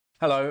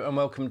Hello and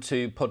welcome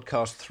to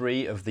podcast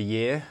 3 of the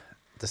year,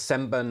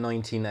 December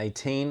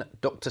 1918,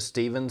 Dr.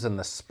 Stevens and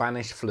the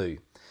Spanish Flu.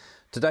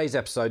 Today's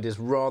episode is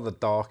rather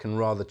dark and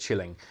rather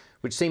chilling,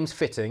 which seems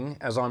fitting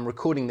as I'm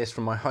recording this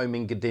from my home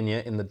in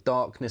Gdynia in the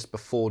darkness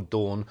before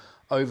dawn,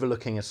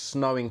 overlooking a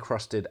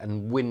snow-encrusted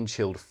and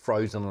wind-chilled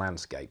frozen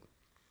landscape.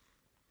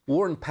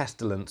 War and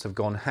pestilence have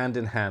gone hand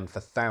in hand for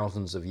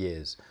thousands of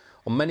years.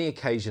 On many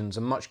occasions,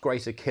 a much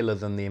greater killer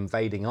than the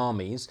invading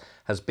armies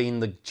has been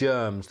the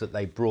germs that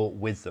they brought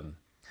with them.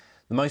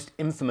 The most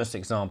infamous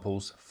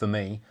examples, for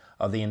me,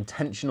 are the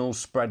intentional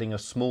spreading of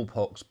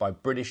smallpox by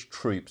British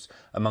troops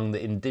among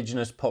the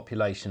indigenous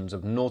populations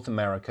of North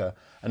America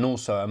and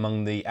also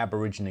among the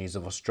Aborigines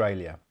of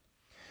Australia.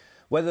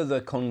 Whether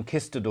the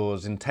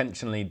conquistadors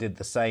intentionally did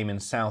the same in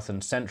South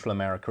and Central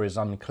America is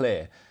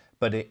unclear,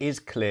 but it is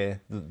clear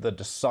that the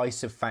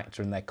decisive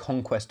factor in their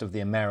conquest of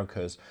the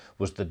Americas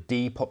was the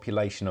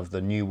depopulation of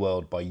the New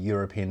World by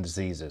European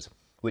diseases,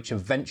 which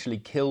eventually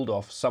killed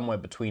off somewhere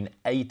between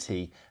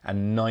 80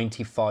 and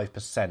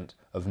 95%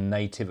 of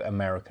Native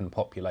American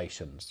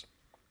populations.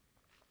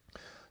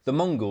 The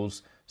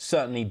Mongols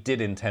certainly did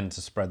intend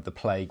to spread the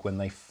plague when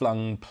they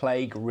flung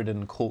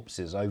plague-ridden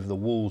corpses over the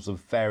walls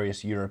of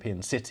various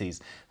European cities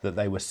that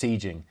they were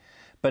sieging,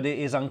 but it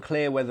is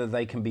unclear whether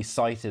they can be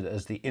cited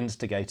as the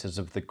instigators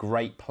of the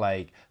Great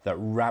Plague that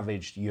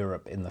ravaged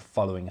Europe in the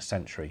following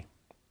century.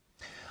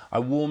 I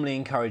warmly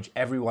encourage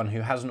everyone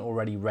who hasn't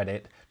already read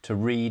it to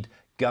read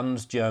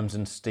Guns, Germs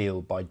and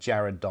Steel by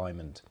Jared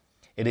Diamond.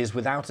 It is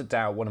without a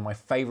doubt one of my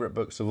favourite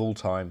books of all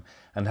time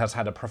and has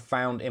had a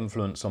profound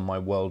influence on my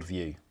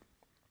worldview.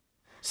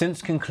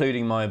 Since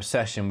concluding my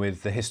obsession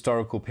with the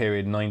historical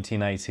period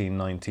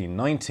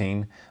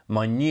 1918-1919,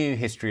 my new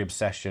history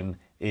obsession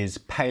is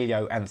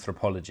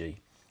paleoanthropology,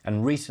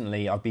 and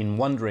recently I've been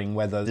wondering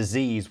whether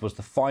disease was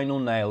the final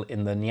nail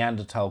in the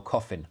Neanderthal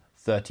coffin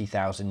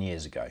 30,000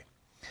 years ago.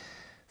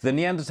 The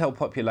Neanderthal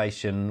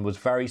population was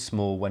very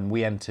small when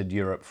we entered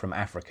Europe from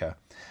Africa,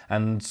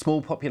 and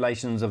small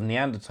populations of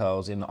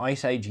Neanderthals in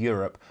Ice Age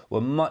Europe were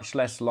much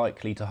less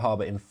likely to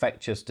harbour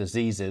infectious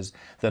diseases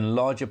than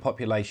larger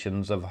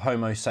populations of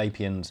Homo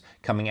sapiens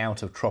coming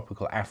out of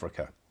tropical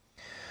Africa.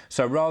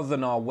 So rather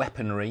than our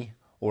weaponry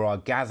or our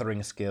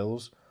gathering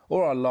skills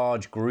or our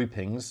large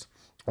groupings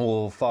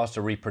or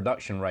faster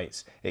reproduction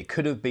rates, it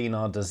could have been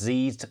our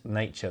diseased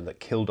nature that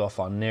killed off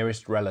our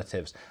nearest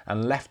relatives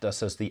and left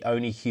us as the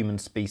only human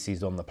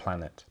species on the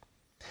planet.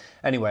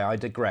 Anyway, I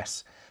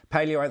digress.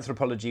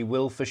 Paleoanthropology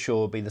will for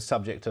sure be the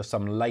subject of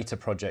some later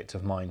project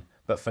of mine,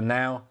 but for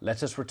now,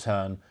 let us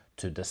return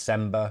to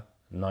December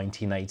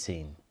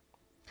 1918.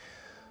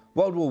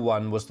 World War I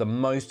was the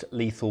most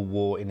lethal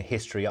war in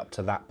history up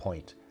to that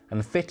point,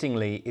 and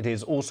fittingly, it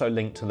is also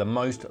linked to the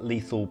most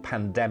lethal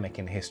pandemic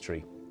in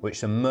history,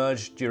 which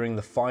emerged during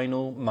the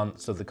final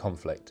months of the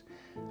conflict.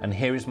 And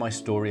here is my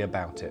story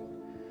about it.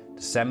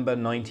 December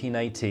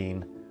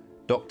 1918,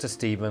 Dr.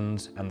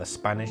 Stevens and the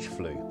Spanish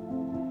Flu.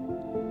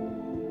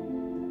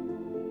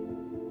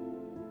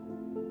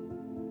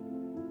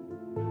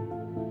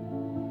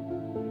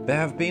 There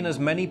have been as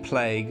many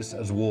plagues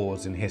as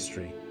wars in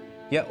history,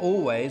 yet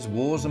always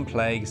wars and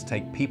plagues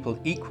take people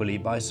equally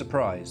by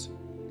surprise.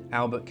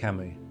 Albert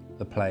Camus,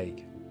 The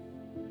Plague.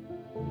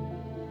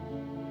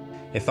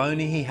 If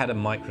only he had a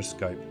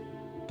microscope,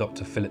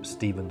 Dr. Philip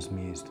Stevens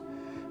mused.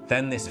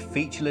 Then this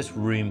featureless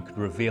room could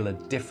reveal a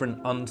different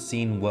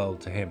unseen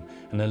world to him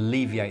and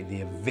alleviate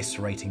the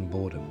eviscerating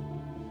boredom.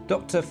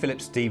 Dr.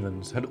 Philip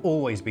Stevens had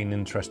always been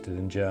interested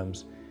in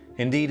germs,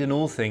 indeed in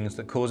all things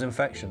that cause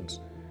infections.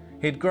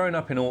 He had grown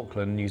up in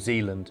Auckland, New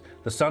Zealand,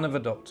 the son of a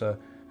doctor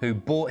who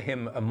bought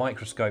him a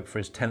microscope for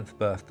his 10th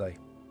birthday.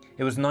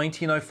 It was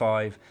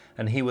 1905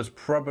 and he was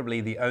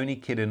probably the only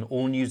kid in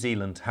all New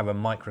Zealand to have a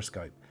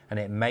microscope, and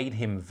it made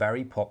him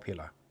very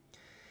popular.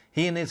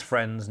 He and his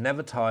friends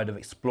never tired of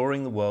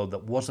exploring the world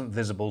that wasn't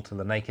visible to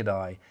the naked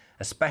eye,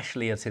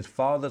 especially as his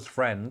father's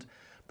friend,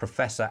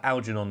 Professor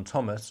Algernon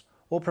Thomas,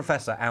 or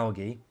Professor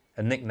Algie,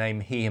 a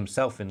nickname he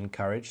himself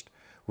encouraged,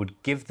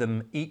 would give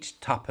them each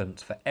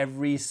tuppence for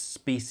every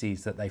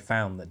species that they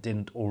found that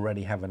didn't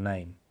already have a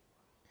name.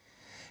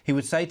 He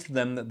would say to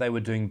them that they were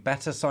doing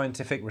better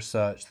scientific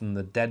research than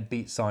the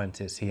deadbeat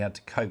scientists he had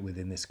to cope with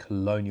in this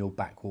colonial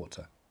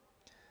backwater.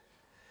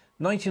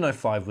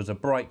 1905 was a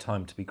bright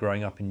time to be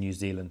growing up in New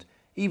Zealand,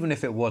 even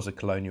if it was a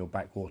colonial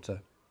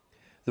backwater.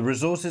 The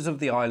resources of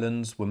the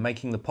islands were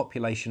making the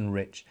population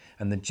rich,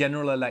 and the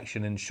general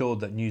election ensured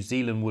that New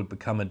Zealand would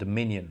become a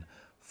dominion,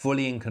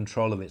 fully in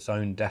control of its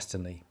own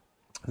destiny.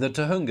 The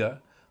Tahunga,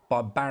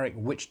 barbaric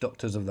witch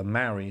doctors of the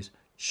Maoris,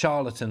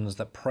 charlatans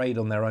that preyed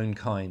on their own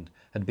kind,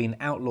 had been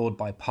outlawed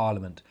by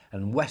Parliament,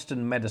 and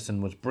Western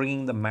medicine was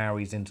bringing the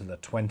Maoris into the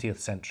 20th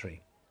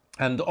century.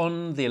 And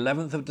on the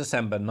 11th of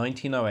December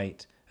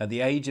 1908, at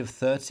the age of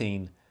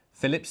 13,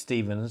 Philip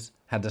Stevens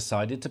had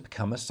decided to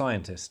become a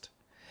scientist.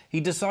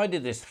 He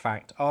decided this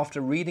fact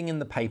after reading in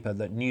the paper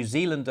that New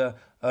Zealander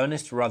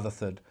Ernest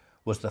Rutherford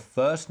was the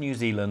first New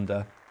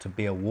Zealander to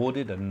be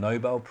awarded a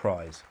Nobel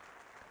Prize.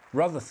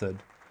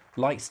 Rutherford,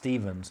 like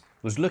Stevens,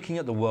 was looking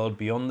at the world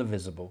beyond the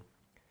visible.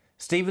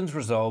 Stevens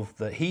resolved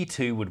that he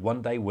too would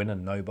one day win a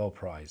Nobel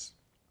Prize.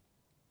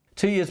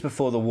 2 years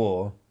before the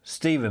war,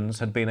 Stevens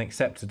had been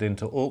accepted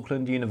into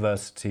Auckland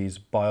University's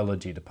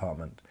biology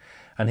department,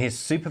 and his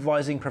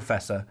supervising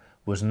professor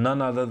was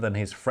none other than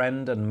his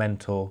friend and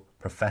mentor,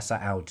 Professor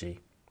Algie.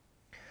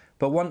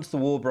 But once the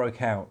war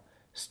broke out,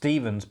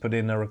 Stevens put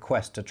in a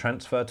request to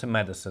transfer to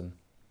medicine.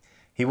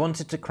 He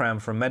wanted to cram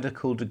for a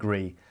medical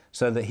degree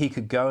so that he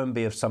could go and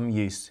be of some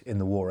use in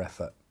the war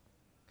effort.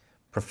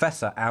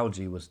 Professor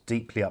Algie was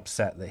deeply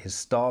upset that his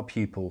star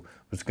pupil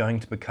was going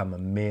to become a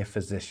mere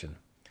physician.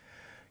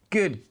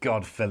 "Good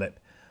God, Philip,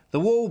 the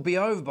war will be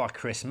over by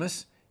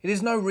Christmas. It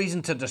is no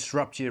reason to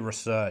disrupt your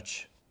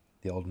research."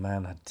 The old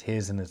man had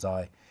tears in his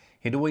eye.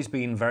 He'd always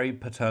been very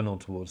paternal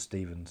towards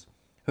Stevens,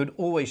 who had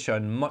always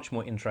shown much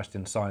more interest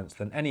in science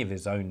than any of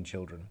his own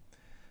children.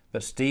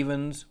 But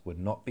Stevens would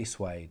not be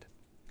swayed.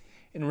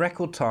 In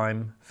record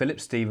time, Philip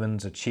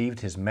Stevens achieved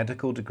his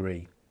medical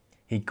degree.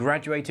 He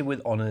graduated with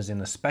honours in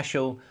a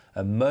special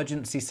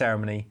emergency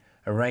ceremony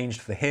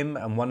arranged for him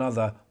and one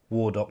other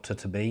war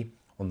doctor-to-be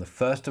on the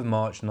 1st of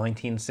March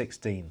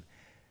 1916.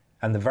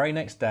 And the very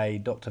next day,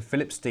 Dr.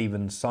 Philip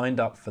Stevens signed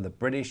up for the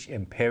British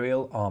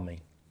Imperial Army.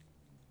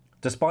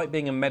 Despite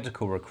being a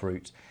medical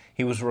recruit,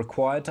 he was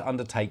required to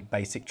undertake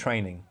basic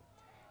training.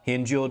 He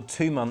endured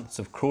 2 months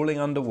of crawling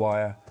under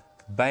wire,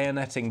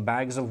 bayoneting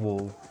bags of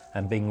wool,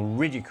 and being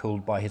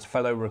ridiculed by his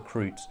fellow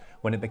recruits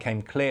when it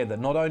became clear that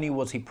not only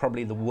was he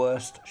probably the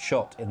worst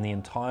shot in the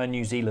entire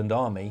New Zealand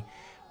army,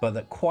 but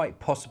that quite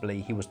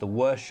possibly he was the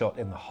worst shot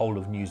in the whole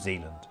of New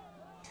Zealand.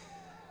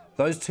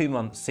 Those 2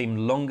 months seemed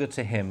longer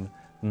to him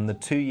than the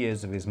 2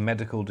 years of his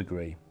medical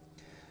degree.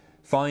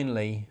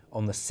 Finally,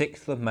 on the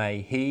 6th of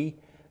May, he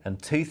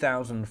and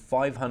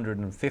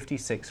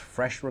 2,556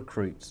 fresh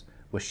recruits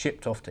were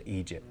shipped off to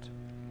Egypt.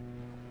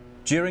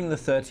 During the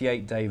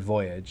 38-day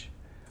voyage,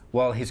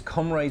 while his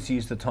comrades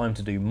used the time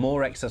to do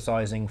more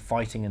exercising,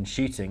 fighting and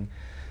shooting,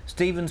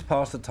 Stevens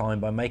passed the time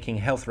by making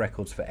health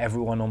records for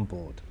everyone on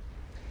board.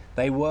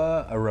 They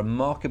were a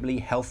remarkably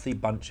healthy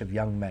bunch of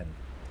young men,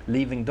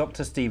 leaving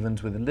Dr.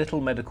 Stevens with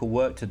little medical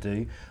work to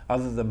do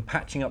other than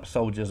patching up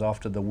soldiers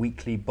after the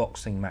weekly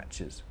boxing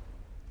matches.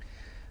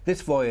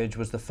 This voyage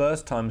was the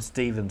first time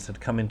Stevens had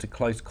come into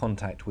close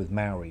contact with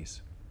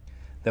Maoris.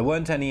 There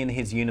weren't any in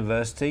his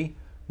university,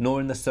 nor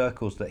in the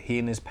circles that he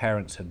and his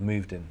parents had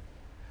moved in.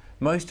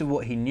 Most of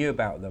what he knew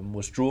about them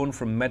was drawn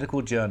from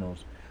medical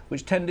journals,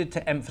 which tended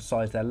to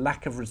emphasise their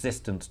lack of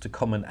resistance to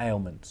common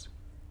ailments.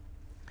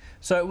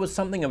 So it was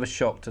something of a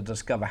shock to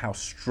discover how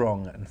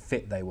strong and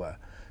fit they were,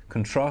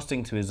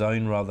 contrasting to his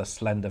own rather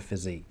slender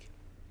physique.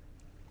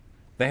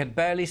 They had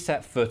barely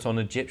set foot on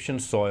Egyptian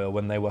soil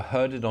when they were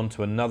herded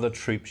onto another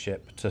troop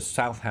ship to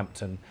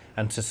Southampton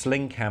and to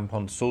Sling Camp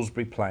on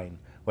Salisbury Plain,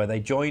 where they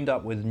joined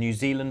up with New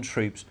Zealand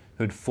troops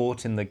who had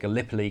fought in the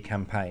Gallipoli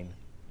campaign.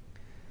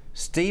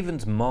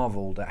 Stevens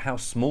marvelled at how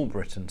small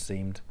Britain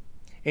seemed.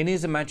 In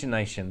his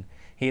imagination,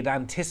 he had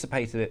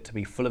anticipated it to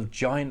be full of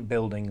giant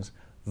buildings,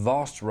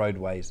 vast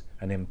roadways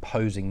and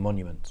imposing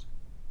monuments.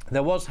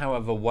 There was,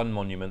 however, one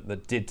monument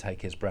that did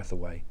take his breath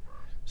away: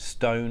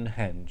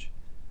 Stonehenge.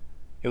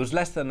 It was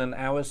less than an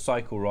hour's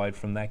cycle ride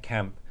from their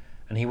camp,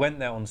 and he went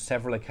there on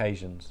several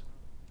occasions.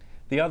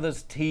 The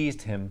others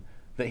teased him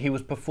that he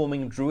was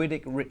performing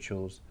druidic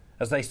rituals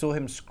as they saw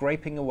him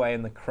scraping away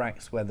in the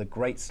cracks where the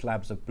great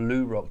slabs of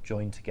blue rock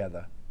joined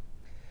together.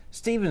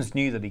 Stevens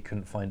knew that he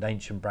couldn't find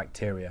ancient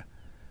bacteria,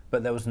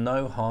 but there was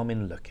no harm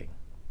in looking.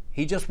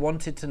 He just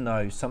wanted to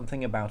know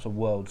something about a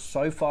world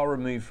so far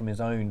removed from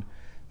his own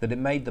that it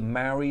made the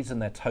Maoris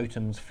and their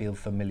totems feel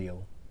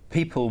familial.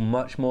 People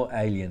much more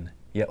alien,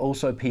 yet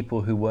also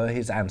people who were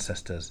his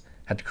ancestors,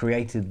 had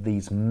created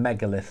these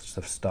megaliths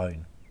of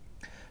stone.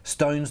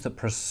 Stones that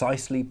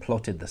precisely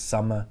plotted the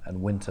summer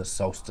and winter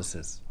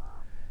solstices.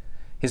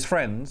 His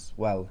friends,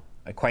 well,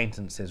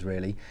 acquaintances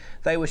really,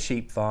 they were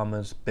sheep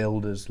farmers,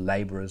 builders,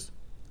 labourers,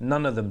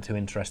 none of them too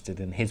interested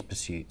in his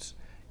pursuits,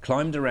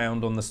 climbed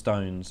around on the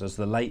stones as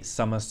the late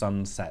summer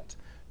sun set,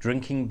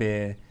 drinking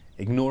beer,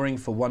 ignoring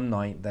for one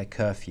night their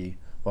curfew,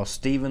 while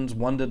Stevens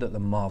wondered at the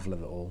marvel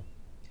of it all.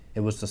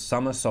 It was the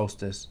summer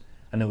solstice,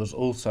 and it was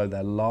also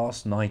their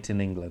last night in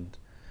England.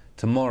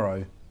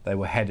 Tomorrow they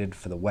were headed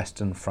for the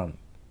Western Front.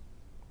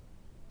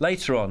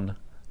 Later on,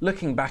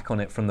 looking back on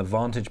it from the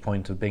vantage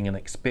point of being an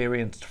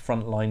experienced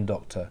frontline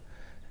doctor,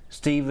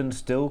 Stevens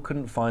still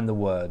couldn't find the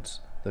words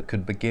that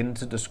could begin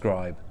to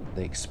describe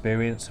the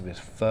experience of his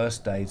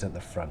first days at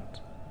the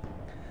front.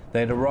 They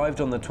had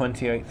arrived on the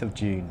 28th of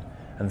June,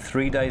 and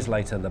 3 days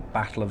later the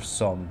Battle of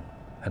Somme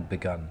had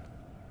begun.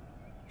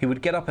 He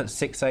would get up at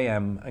 6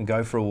 a.m. and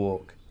go for a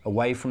walk,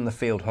 away from the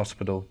field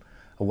hospital,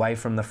 away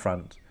from the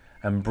front,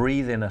 and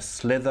breathe in a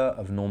slither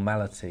of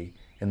normality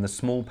in the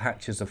small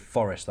patches of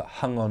forest that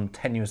hung on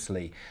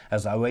tenuously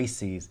as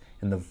oases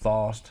in the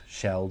vast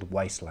shelled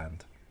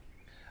wasteland.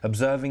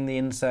 Observing the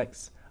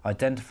insects,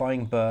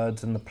 identifying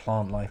birds and the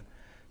plant life,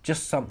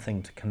 just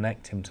something to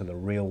connect him to the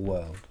real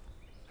world.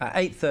 At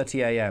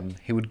 8:30 a.m,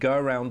 he would go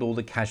around all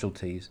the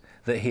casualties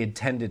that he had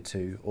tended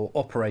to or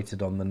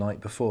operated on the night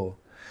before,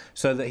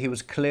 so that he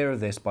was clear of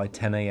this by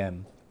 10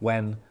 a.m,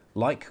 when,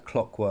 like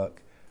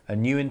clockwork, a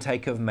new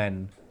intake of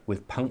men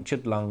with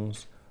punctured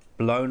lungs,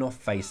 blown off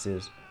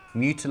faces,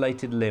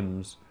 mutilated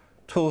limbs,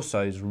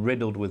 torsos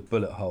riddled with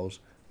bullet holes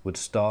would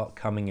start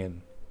coming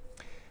in.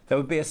 There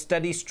would be a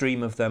steady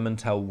stream of them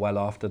until well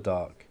after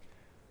dark.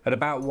 At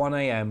about 1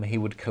 a.m. he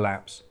would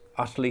collapse,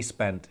 utterly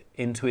spent,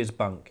 into his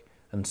bunk,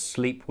 and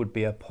sleep would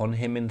be upon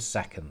him in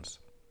seconds.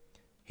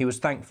 He was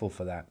thankful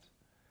for that.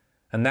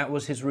 And that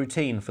was his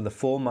routine for the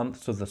 4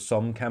 months of the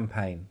Somme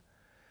campaign.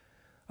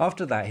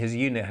 After that, his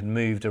unit had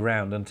moved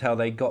around until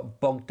they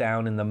got bogged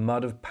down in the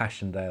mud of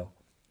Passchendaele.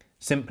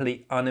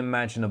 Simply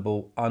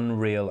unimaginable,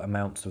 unreal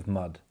amounts of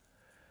mud.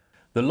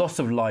 The loss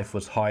of life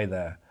was high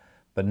there,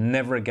 but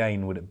never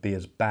again would it be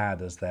as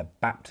bad as their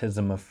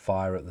baptism of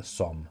fire at the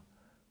Somme.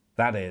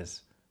 That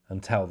is,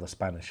 until the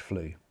Spanish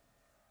flu.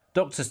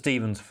 Dr.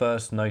 Stevens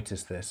first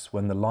noticed this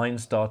when the line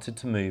started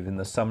to move in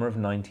the summer of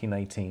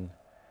 1918.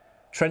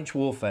 Trench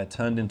warfare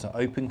turned into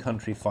open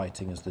country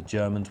fighting as the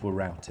Germans were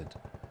routed.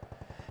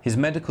 His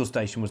medical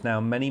station was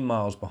now many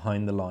miles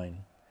behind the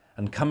line,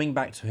 and coming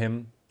back to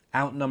him,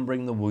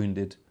 outnumbering the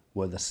wounded,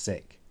 were the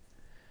sick.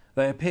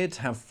 They appeared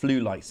to have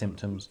flu-like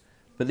symptoms,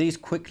 but these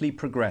quickly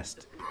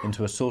progressed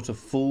into a sort of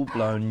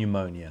full-blown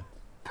pneumonia.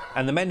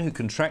 And the men who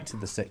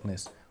contracted the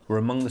sickness were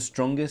among the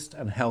strongest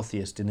and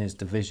healthiest in his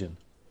division.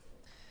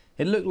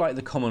 It looked like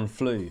the common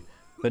flu,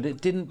 but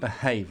it didn't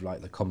behave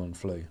like the common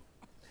flu.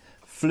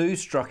 Flu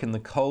struck in the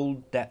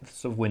cold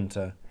depths of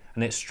winter,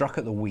 and it struck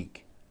at the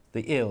weak,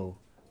 the ill,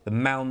 the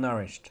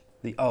malnourished,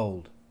 the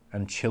old,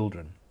 and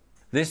children.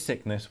 This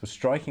sickness was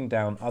striking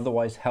down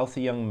otherwise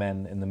healthy young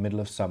men in the middle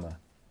of summer,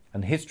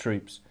 and his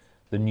troops,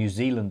 the New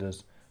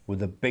Zealanders, were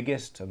the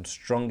biggest and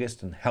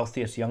strongest and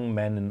healthiest young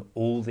men in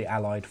all the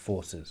Allied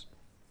forces.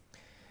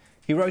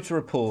 He wrote a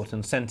report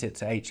and sent it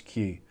to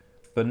HQ,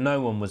 but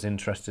no one was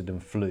interested in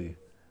flu.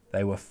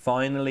 They were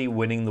finally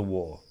winning the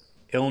war.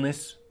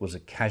 Illness was a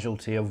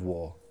casualty of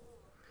war.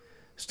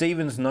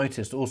 Stevens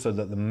noticed also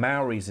that the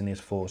Maoris in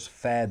his force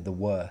fared the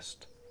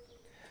worst.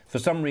 For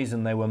some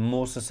reason they were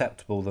more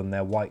susceptible than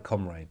their white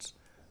comrades.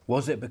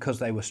 Was it because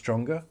they were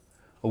stronger?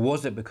 Or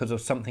was it because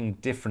of something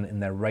different in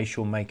their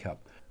racial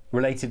makeup,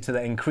 related to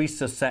their increased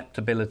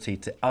susceptibility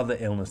to other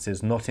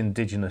illnesses not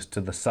indigenous to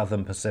the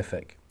Southern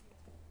Pacific?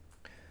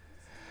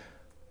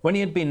 When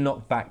he had been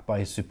knocked back by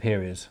his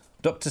superiors,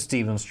 Dr.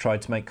 Stevens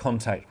tried to make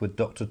contact with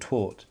Dr.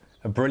 Twort,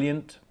 a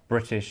brilliant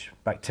British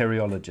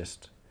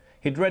bacteriologist.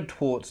 He'd read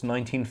Twort's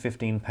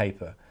 1915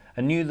 paper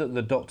and knew that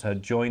the doctor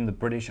had joined the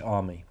British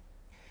Army.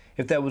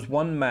 If there was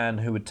one man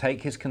who would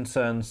take his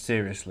concerns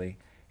seriously,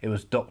 it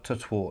was Dr.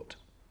 Twort.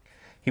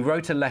 He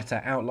wrote a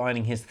letter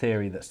outlining his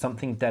theory that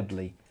something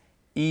deadly,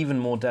 even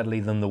more deadly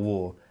than the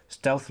war,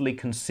 stealthily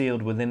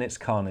concealed within its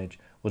carnage,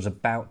 was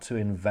about to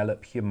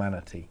envelop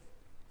humanity.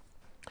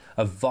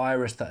 A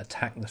virus that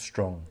attacked the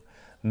strong,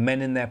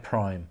 men in their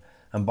prime,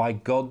 and by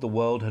God the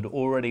world had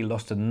already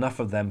lost enough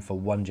of them for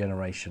one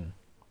generation.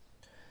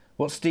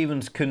 What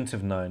Stevens couldn't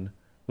have known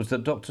was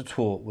that Dr.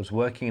 Twort was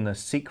working in a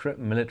secret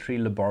military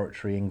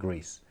laboratory in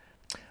Greece,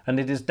 and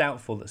it is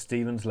doubtful that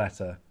Stevens'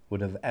 letter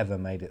would have ever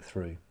made it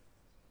through.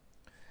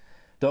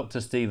 Dr.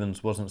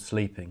 Stevens wasn't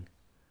sleeping.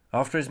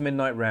 After his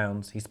midnight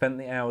rounds, he spent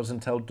the hours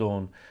until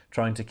dawn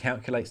trying to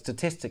calculate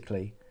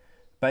statistically,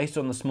 based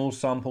on the small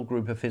sample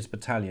group of his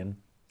battalion,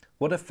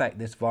 what effect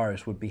this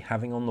virus would be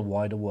having on the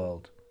wider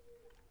world.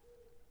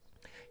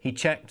 He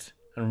checked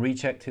and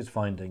rechecked his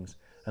findings,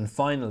 and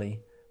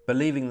finally,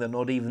 believing that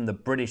not even the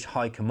British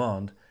High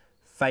Command,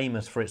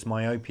 famous for its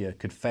myopia,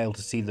 could fail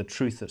to see the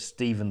truth that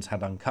Stevens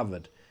had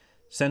uncovered,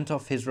 sent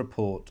off his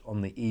report on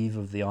the eve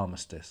of the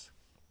armistice.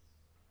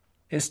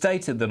 It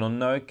stated that on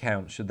no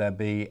account should there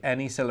be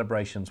any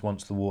celebrations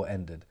once the war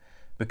ended,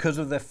 because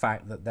of the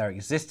fact that there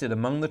existed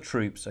among the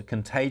troops a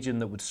contagion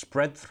that would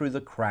spread through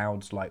the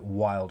crowds like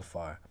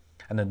wildfire,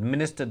 and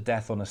administer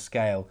death on a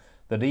scale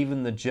that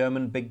even the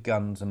German big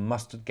guns and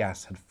mustard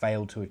gas had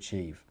failed to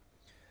achieve.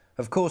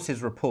 Of course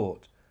his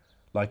report,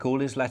 like all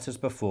his letters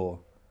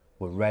before,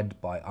 were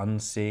read by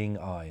unseeing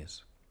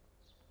eyes.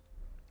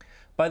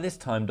 By this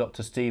time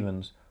Dr.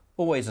 Stevens,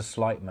 always a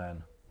slight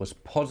man, was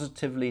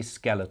positively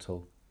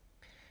skeletal.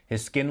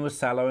 His skin was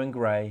sallow and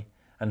grey,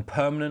 and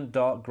permanent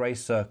dark grey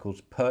circles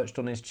perched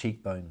on his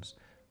cheekbones,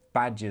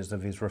 badges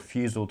of his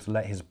refusal to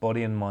let his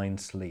body and mind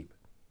sleep.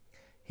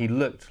 He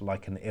looked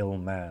like an ill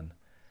man.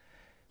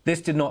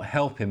 This did not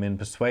help him in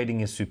persuading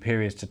his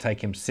superiors to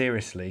take him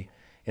seriously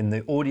in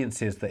the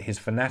audiences that his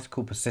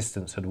fanatical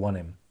persistence had won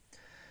him.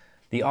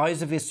 The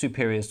eyes of his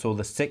superiors saw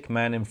the sick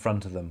man in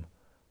front of them,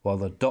 while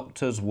the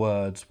doctor's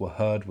words were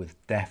heard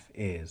with deaf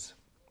ears.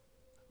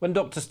 When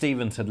Dr.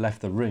 Stevens had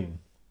left the room,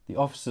 the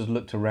officers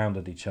looked around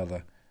at each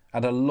other,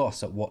 at a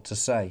loss at what to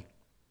say.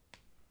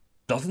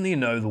 "Doesn't he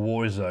know the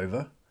war is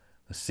over?"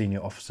 the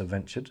senior officer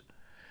ventured.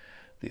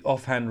 The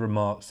offhand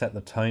remark set the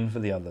tone for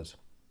the others.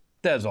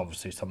 "There's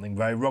obviously something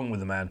very wrong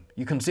with the man.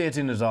 You can see it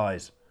in his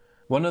eyes.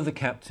 One of the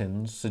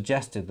captains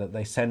suggested that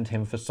they send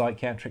him for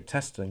psychiatric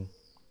testing.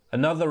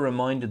 Another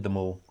reminded them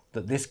all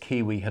that this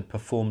Kiwi had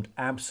performed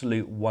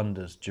absolute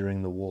wonders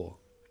during the war.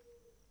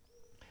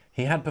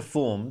 He had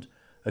performed,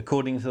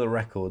 according to the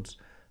records,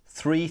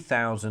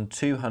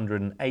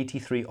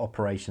 3,283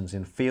 operations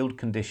in field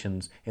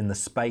conditions in the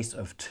space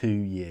of 2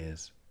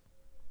 years.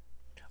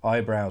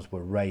 Eyebrows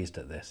were raised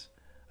at this.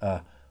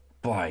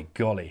 By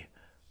golly,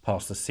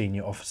 passed the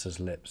senior officer's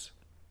lips.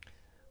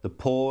 The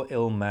poor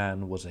ill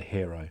man was a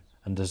hero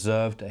and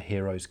deserved a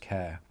hero's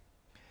care.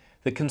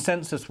 The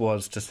consensus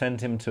was to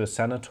send him to a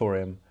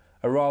sanatorium,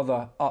 a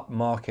rather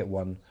upmarket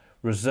one,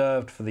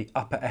 reserved for the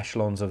upper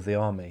echelons of the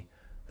army,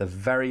 the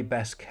very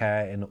best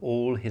care in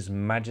all His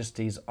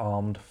Majesty's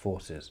armed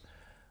forces,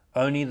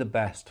 only the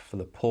best for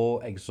the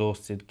poor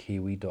exhausted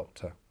Kiwi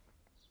doctor.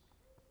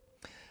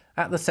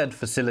 At the said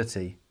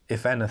facility,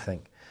 if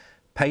anything,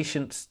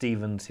 patient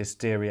Stevens'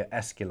 hysteria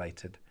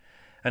escalated,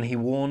 and he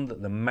warned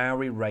that the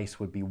Maori race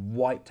would be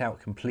wiped out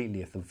completely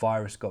if the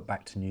virus got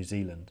back to New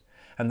Zealand,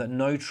 and that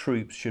no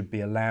troops should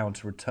be allowed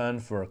to return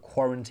for a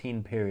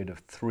quarantine period of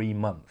 3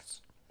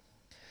 months.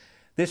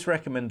 This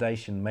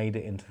recommendation made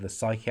it into the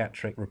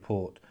psychiatric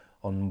report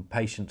on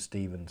patient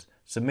Stevens,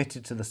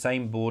 submitted to the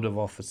same board of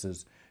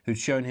officers who'd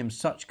shown him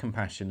such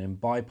compassion in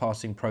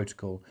bypassing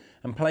protocol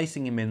and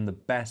placing him in the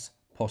best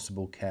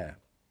possible care.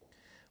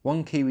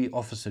 One Kiwi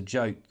officer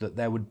joked that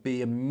there would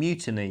be a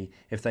mutiny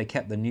if they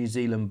kept the New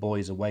Zealand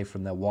boys away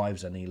from their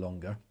wives any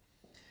longer.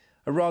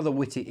 A rather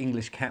witty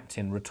English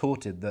captain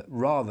retorted that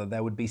rather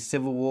there would be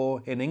civil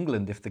war in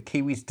England if the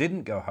Kiwis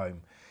didn't go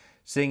home,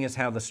 seeing as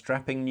how the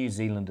strapping New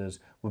Zealanders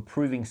were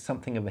proving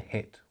something of a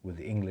hit with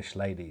the English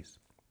ladies.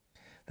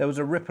 There was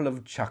a ripple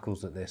of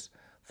chuckles at this,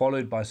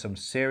 followed by some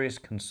serious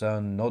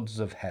concerned nods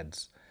of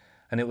heads,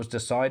 and it was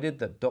decided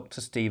that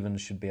Dr.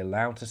 Stevens should be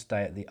allowed to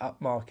stay at the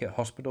upmarket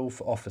hospital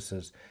for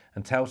officers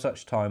until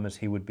such time as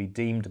he would be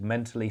deemed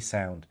mentally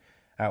sound,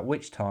 at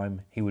which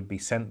time he would be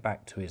sent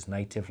back to his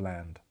native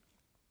land.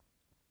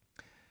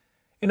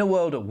 In a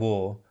world at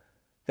war,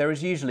 there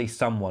is usually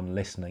someone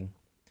listening,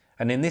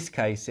 and in this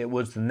case it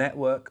was the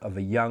network of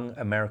a young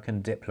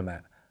American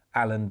diplomat,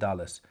 Alan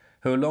Dulles,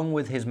 who along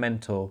with his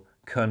mentor,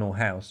 Colonel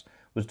House,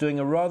 was doing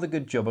a rather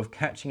good job of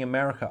catching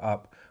America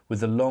up with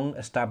the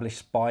long-established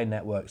spy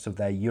networks of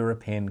their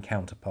European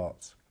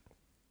counterparts.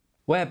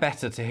 Where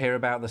better to hear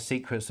about the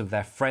secrets of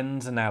their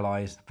friends and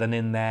allies than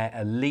in their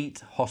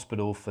elite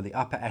hospital for the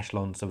upper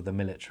echelons of the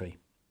military?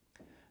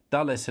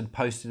 Dulles had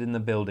posted in the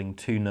building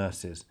 2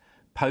 nurses,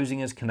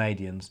 posing as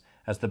Canadians,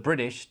 as the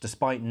British,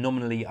 despite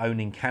nominally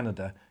owning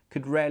Canada,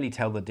 could rarely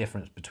tell the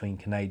difference between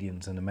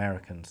Canadians and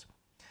Americans.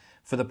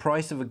 For the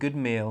price of a good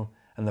meal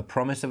and the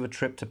promise of a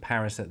trip to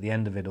Paris at the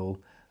end of it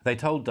all, they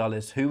told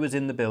Dulles who was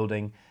in the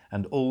building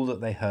and all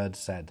that they heard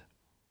said.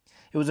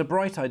 It was a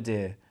bright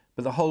idea,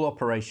 but the whole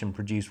operation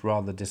produced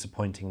rather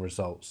disappointing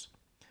results.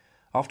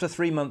 After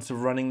 3 months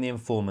of running the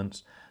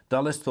informants,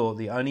 Dulles thought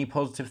the only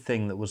positive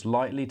thing that was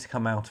likely to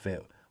come out of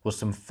it was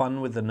some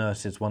fun with the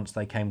nurses once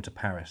they came to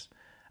Paris,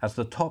 as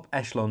the top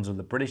echelons of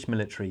the British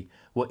military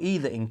were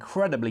either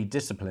incredibly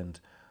disciplined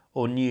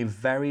or knew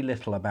very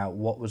little about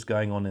what was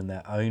going on in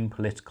their own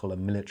political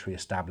and military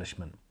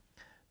establishment.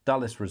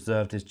 Dulles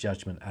reserved his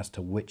judgment as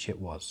to which it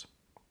was.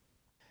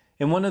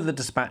 In one of the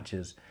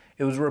dispatches,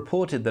 it was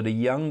reported that a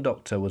young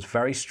doctor was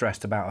very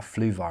stressed about a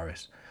flu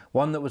virus,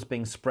 one that was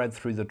being spread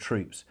through the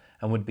troops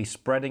and would be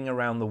spreading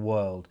around the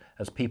world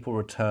as people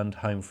returned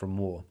home from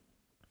war.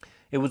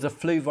 It was a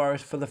flu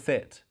virus for the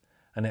fit,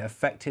 and it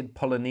affected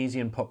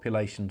Polynesian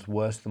populations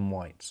worse than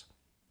whites.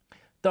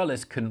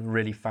 Dulles couldn't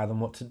really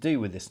fathom what to do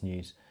with this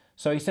news,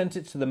 so he sent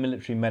it to the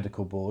Military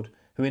Medical Board,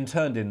 who in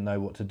turn didn't know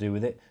what to do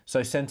with it,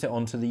 so sent it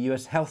on to the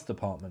US Health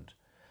Department.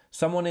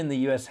 Someone in the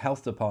US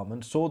Health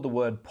Department saw the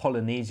word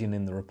Polynesian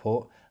in the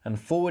report and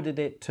forwarded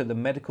it to the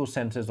medical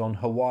centres on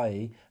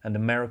Hawaii and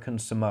American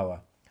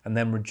Samoa, and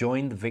then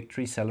rejoined the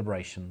victory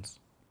celebrations.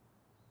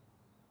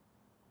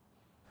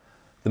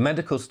 The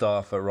medical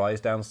staff at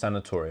Risedowne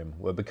Sanatorium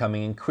were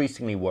becoming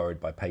increasingly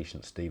worried by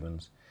patient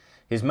Stevens.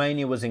 His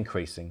mania was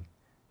increasing.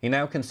 He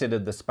now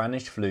considered the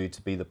Spanish flu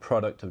to be the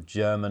product of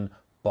German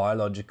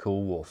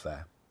biological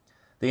warfare.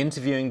 The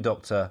interviewing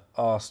doctor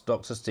asked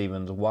Dr.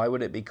 Stevens why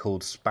would it be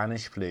called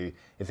Spanish flu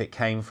if it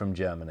came from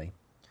Germany.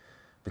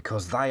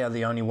 Because they are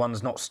the only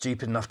ones not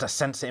stupid enough to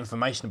censor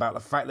information about the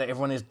fact that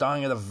everyone is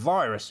dying of the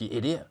virus, you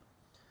idiot.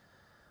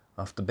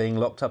 After being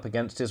locked up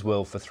against his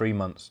will for 3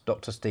 months,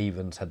 Dr.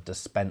 Stevens had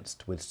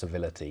dispensed with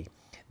civility.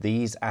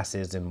 These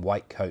asses in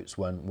white coats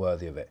weren't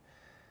worthy of it.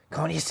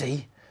 Can't you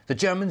see? The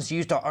Germans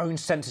used our own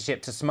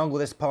censorship to smuggle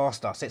this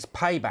past us. It's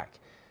payback.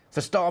 For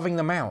starving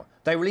them out,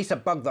 they released a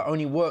bug that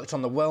only worked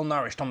on the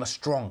well-nourished, on the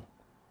strong.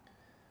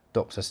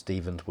 Dr.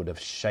 Stevens would have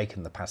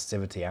shaken the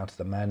passivity out of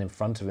the man in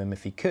front of him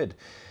if he could,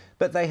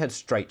 but they had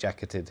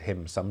straitjacketed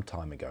him some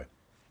time ago.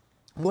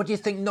 What do you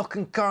think Nock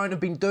and Cohen have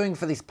been doing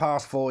for these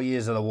past 4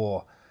 years of the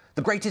war?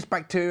 The greatest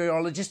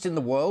bacteriologists in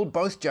the world,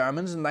 both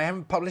Germans, and they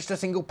haven't published a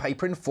single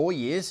paper in 4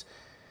 years?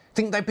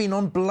 Think they've been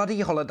on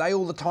bloody holiday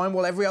all the time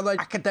while every other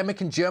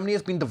academic in Germany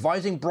has been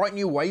devising bright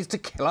new ways to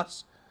kill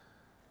us?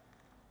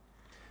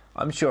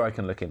 I'm sure I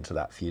can look into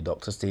that for you,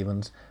 Dr.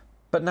 Stevens,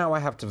 but now I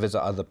have to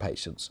visit other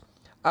patients.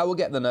 I will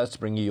get the nurse to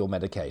bring you your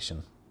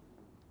medication.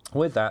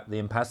 With that, the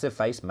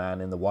impassive-faced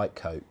man in the white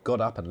coat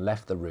got up and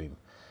left the room.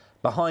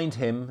 Behind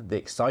him, the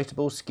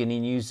excitable, skinny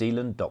New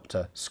Zealand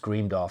doctor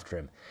screamed after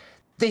him,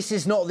 "This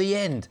is not the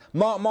end!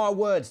 Mark my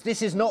words,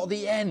 this is not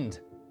the end!"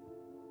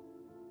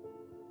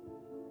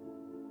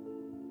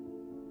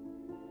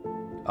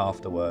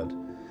 Afterward,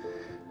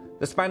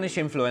 the Spanish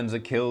influenza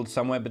killed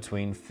somewhere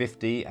between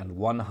 50 and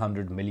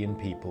 100 million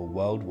people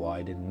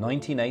worldwide in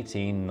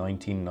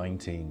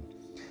 1918-1919,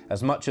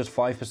 as much as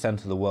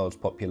 5% of the world's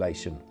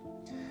population.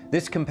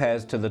 This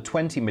compares to the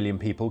 20 million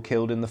people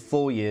killed in the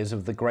 4 years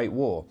of the Great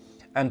War,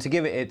 and to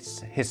give it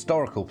its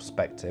historical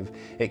perspective,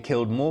 it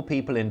killed more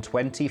people in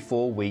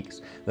 24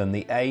 weeks than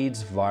the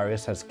AIDS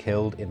virus has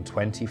killed in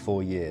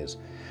 24 years,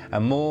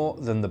 and more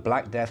than the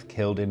Black Death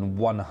killed in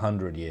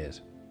 100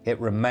 years. It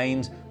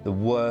remains the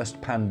worst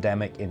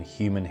pandemic in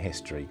human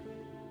history.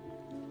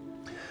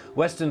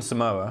 Western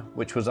Samoa,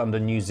 which was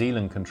under New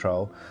Zealand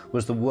control,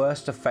 was the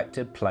worst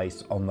affected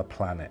place on the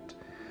planet.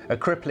 A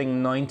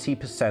crippling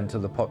 90%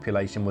 of the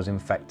population was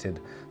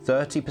infected,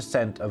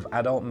 30% of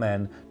adult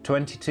men,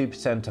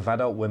 22% of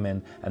adult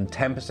women, and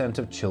 10%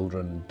 of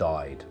children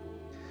died.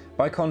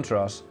 By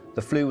contrast,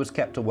 the flu was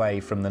kept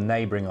away from the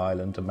neighbouring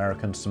island,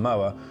 American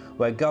Samoa,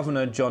 where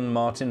Governor John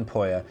Martin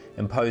Poyer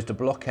imposed a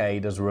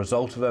blockade as a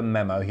result of a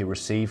memo he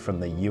received from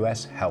the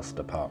US Health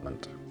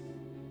Department.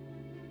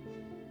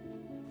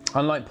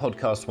 Unlike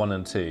podcasts 1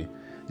 and 2,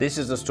 this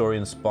is a story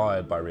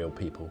inspired by real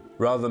people,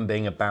 rather than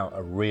being about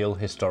a real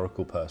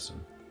historical person.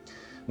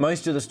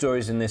 Most of the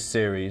stories in this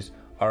series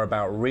are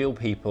about real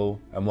people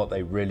and what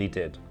they really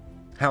did.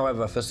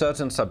 However, for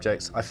certain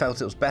subjects, I felt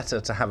it was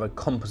better to have a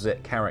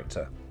composite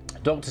character.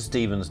 Dr.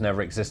 Stevens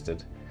never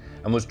existed,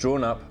 and was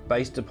drawn up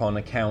based upon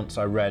accounts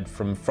I read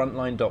from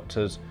frontline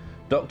doctors,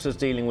 doctors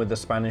dealing with the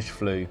Spanish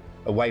flu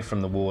away from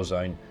the war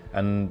zone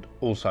and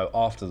also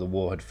after the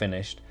war had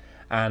finished,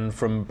 and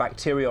from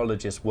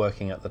bacteriologists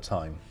working at the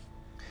time.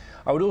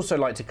 I would also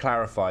like to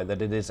clarify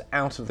that it is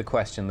out of the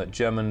question that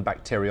German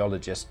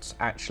bacteriologists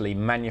actually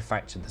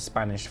manufactured the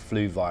Spanish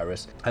flu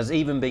virus, as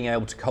even being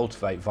able to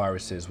cultivate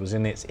viruses was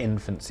in its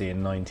infancy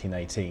in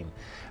 1918,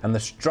 and the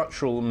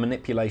structural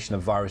manipulation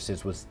of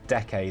viruses was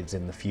decades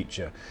in the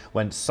future,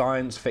 when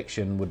science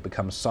fiction would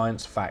become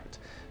science fact,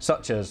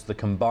 such as the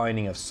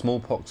combining of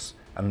smallpox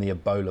and the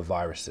Ebola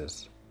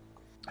viruses.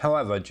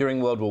 However,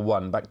 during World War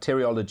I,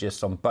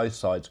 bacteriologists on both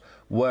sides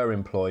were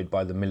employed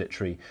by the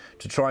military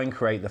to try and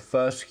create the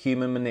first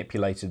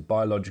human-manipulated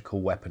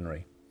biological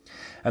weaponry.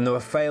 And there were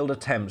failed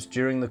attempts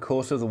during the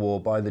course of the war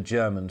by the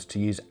Germans to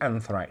use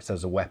anthrax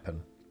as a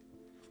weapon.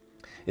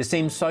 It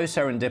seems so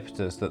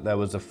serendipitous that there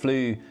was a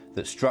flu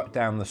that struck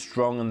down the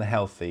strong and the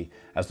healthy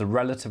as the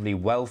relatively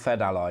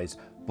well-fed Allies,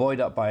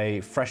 buoyed up by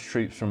fresh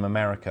troops from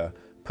America,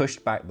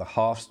 pushed back the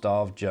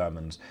half-starved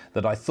Germans,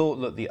 that I thought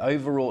that the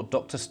overwrought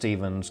Dr.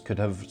 Stevens could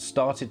have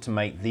started to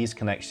make these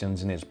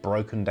connections in his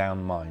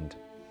broken-down mind.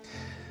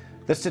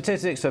 The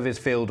statistics of his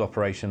field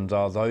operations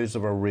are those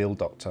of a real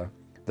doctor.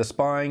 The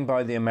spying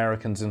by the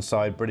Americans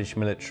inside British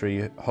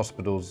military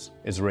hospitals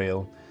is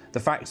real. The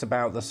facts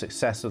about the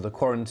success of the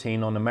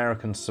quarantine on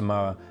American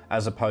Samoa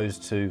as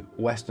opposed to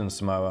Western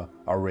Samoa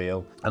are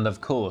real. And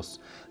of course,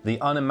 the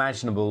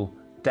unimaginable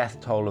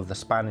death toll of the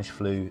Spanish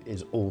flu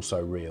is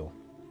also real.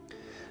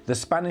 The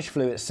Spanish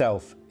flu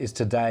itself is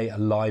today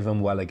alive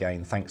and well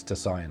again thanks to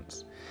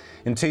science.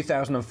 In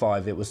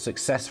 2005, it was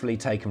successfully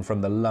taken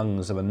from the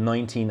lungs of a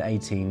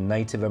 1918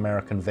 Native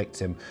American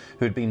victim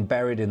who had been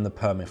buried in the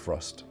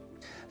permafrost.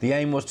 The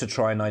aim was to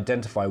try and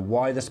identify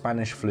why the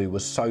Spanish flu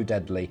was so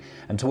deadly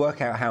and to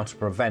work out how to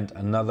prevent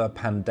another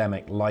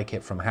pandemic like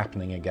it from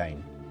happening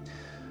again.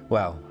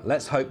 Well,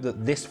 let's hope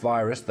that this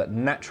virus that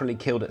naturally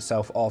killed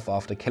itself off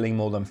after killing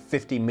more than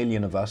 50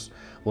 million of us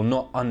will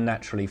not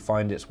unnaturally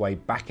find its way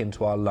back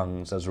into our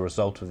lungs as a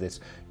result of this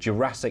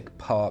Jurassic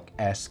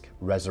Park-esque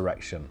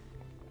resurrection.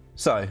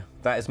 So,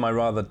 that is my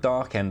rather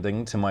dark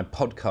ending to my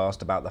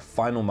podcast about the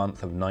final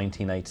month of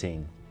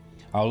 1918.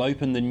 I'll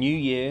open the new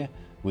year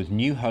with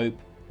new hope,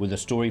 with a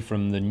story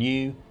from the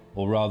new,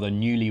 or rather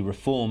newly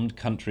reformed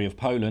country of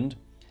Poland,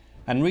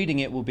 and reading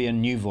it will be a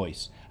new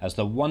voice, as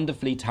the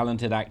wonderfully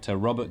talented actor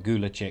Robert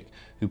Gulaczyk,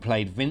 who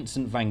played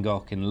Vincent van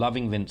Gogh in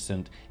Loving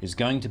Vincent, is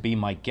going to be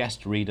my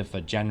guest reader for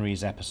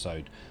January's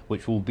episode,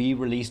 which will be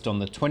released on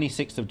the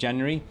 26th of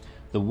January,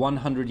 the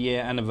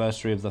 100-year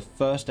anniversary of the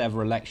first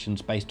ever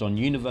elections based on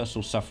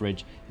universal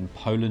suffrage in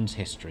Poland's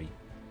history.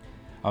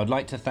 I would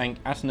like to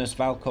thank Atanas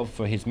Valkov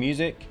for his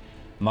music,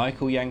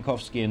 Michael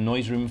Jankowski and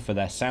Noise Room for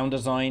their sound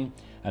design,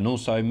 and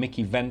also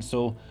Mickey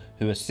Wenzel,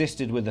 who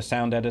assisted with the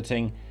sound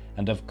editing,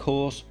 and of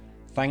course,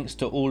 thanks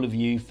to all of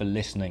you for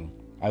listening.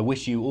 I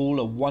wish you all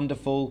a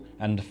wonderful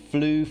and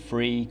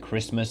flu-free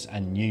Christmas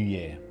and New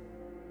Year.